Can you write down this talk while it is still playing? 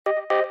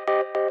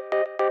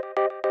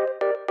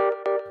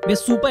we're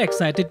super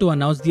excited to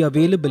announce the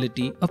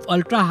availability of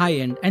ultra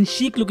high-end and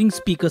chic-looking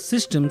speaker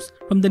systems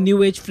from the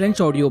new age French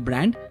audio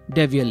brand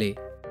Devialet.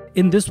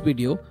 In this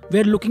video,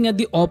 we're looking at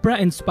the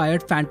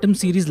Opéra-inspired Phantom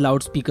series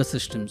loudspeaker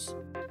systems.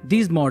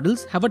 These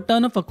models have a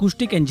ton of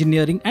acoustic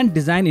engineering and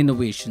design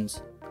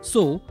innovations.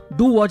 So,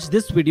 do watch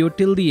this video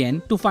till the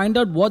end to find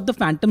out what the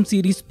Phantom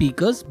series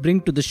speakers bring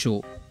to the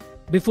show.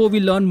 Before we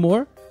learn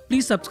more,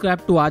 please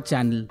subscribe to our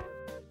channel.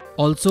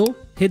 Also,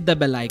 hit the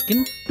bell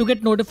icon to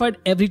get notified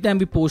every time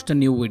we post a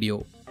new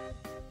video.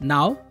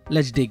 Now,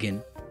 let's dig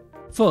in.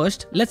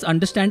 First, let's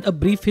understand a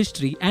brief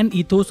history and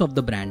ethos of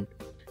the brand.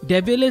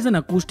 Devialet is an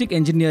acoustic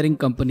engineering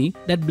company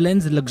that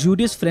blends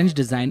luxurious French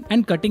design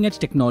and cutting-edge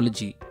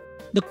technology.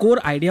 The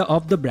core idea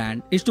of the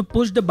brand is to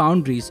push the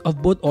boundaries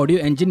of both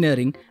audio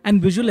engineering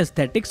and visual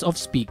aesthetics of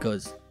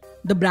speakers.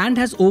 The brand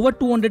has over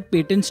 200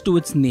 patents to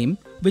its name,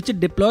 which it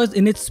deploys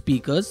in its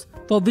speakers,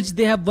 for which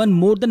they have won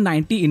more than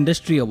 90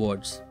 industry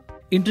awards.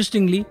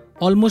 Interestingly,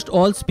 almost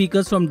all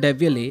speakers from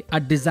Devialet are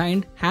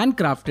designed,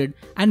 handcrafted,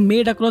 and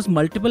made across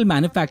multiple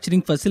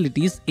manufacturing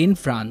facilities in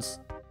France.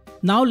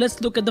 Now let's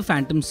look at the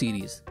Phantom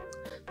series.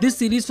 This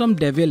series from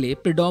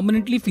Devialet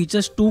predominantly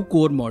features two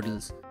core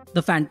models,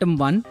 the Phantom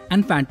 1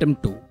 and Phantom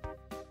 2.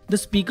 The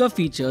speaker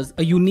features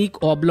a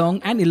unique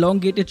oblong and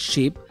elongated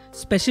shape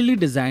specially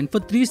designed for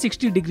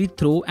 360-degree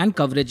throw and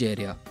coverage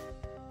area.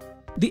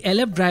 The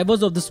LF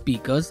drivers of the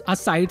speakers are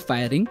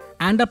side-firing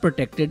and are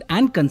protected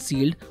and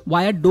concealed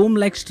via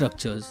dome-like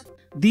structures.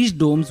 These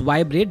domes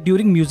vibrate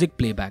during music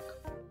playback.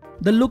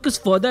 The look is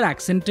further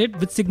accented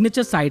with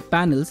signature side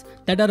panels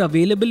that are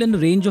available in a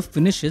range of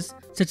finishes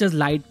such as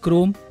light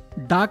chrome,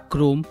 dark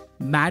chrome,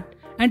 matte,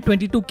 and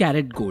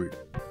 22-karat gold.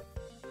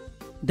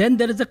 Then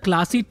there is a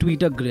classy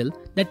tweeter grille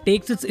that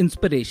takes its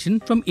inspiration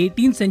from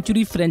 18th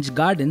century French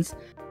gardens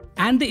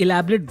and the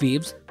elaborate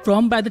waves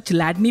formed by the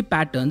Chladni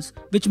patterns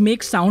which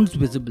make sounds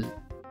visible.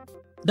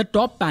 The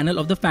top panel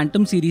of the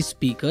Phantom series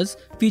speakers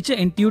feature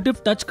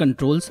intuitive touch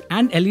controls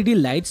and LED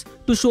lights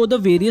to show the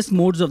various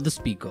modes of the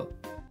speaker.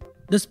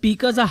 The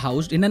speakers are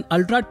housed in an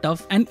ultra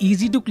tough and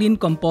easy to clean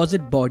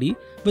composite body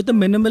with a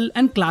minimal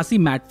and classy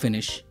matte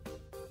finish.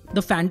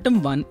 The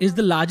Phantom 1 is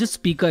the largest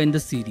speaker in the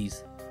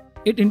series.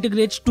 It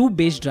integrates two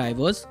bass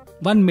drivers,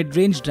 one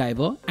mid-range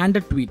driver and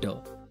a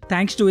tweeter.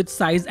 Thanks to its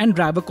size and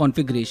driver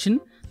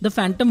configuration, the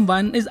Phantom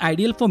 1 is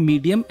ideal for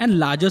medium and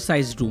larger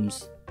sized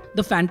rooms.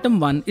 The Phantom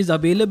 1 is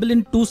available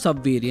in two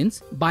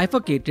sub-variants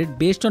bifurcated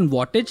based on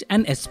wattage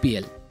and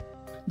SPL.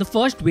 The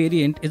first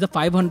variant is a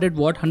 500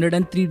 watt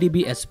 103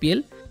 dB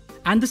SPL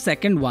and the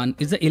second one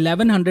is a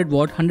 1100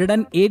 watt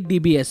 108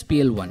 dB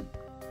SPL one.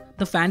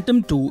 The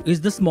Phantom 2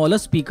 is the smaller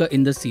speaker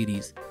in the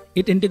series.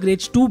 It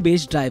integrates two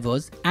bass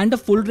drivers and a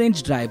full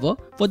range driver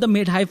for the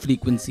mid-high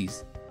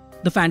frequencies.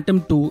 The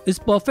Phantom 2 is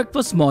perfect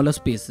for smaller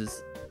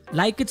spaces.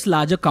 Like its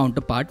larger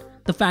counterpart,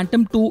 the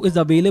Phantom 2 is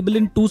available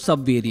in two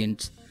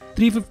sub-variants,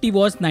 350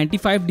 watts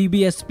 95 dB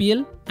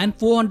SPL and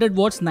 400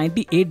 watts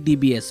 98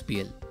 dB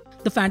SPL.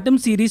 The Phantom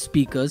series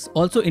speakers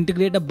also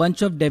integrate a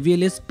bunch of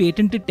Devialet's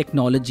patented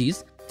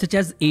technologies such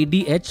as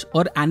ADH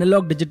or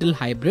analog digital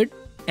hybrid,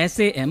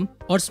 SAM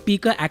or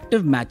speaker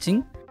active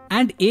matching,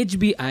 and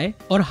HBI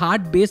or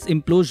hard bass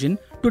implosion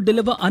to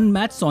deliver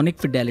unmatched sonic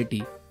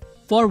fidelity.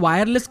 For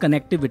wireless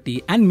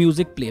connectivity and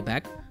music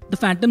playback, the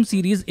Phantom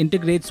series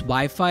integrates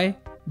Wi-Fi,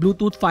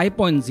 Bluetooth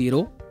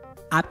 5.0,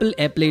 Apple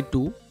AirPlay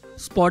 2,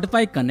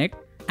 Spotify Connect,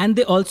 and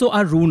they also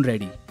are room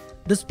ready.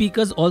 The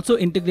speakers also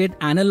integrate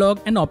analog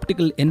and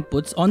optical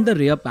inputs on the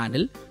rear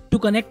panel to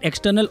connect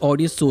external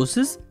audio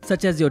sources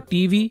such as your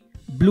TV,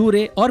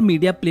 Blu-ray or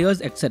media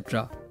players,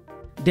 etc.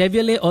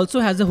 Devialet also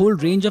has a whole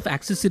range of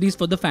accessories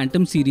for the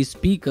Phantom series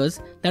speakers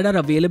that are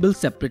available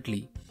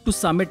separately. To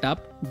sum it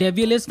up,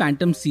 Devialet's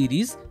Phantom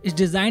series is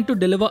designed to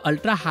deliver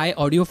ultra-high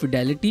audio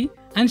fidelity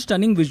and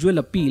stunning visual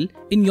appeal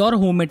in your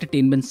home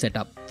entertainment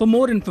setup. For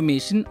more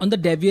information on the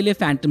Devialet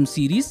Phantom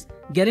series,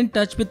 get in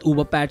touch with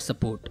Ooberpad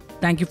support.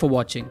 Thank you for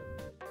watching.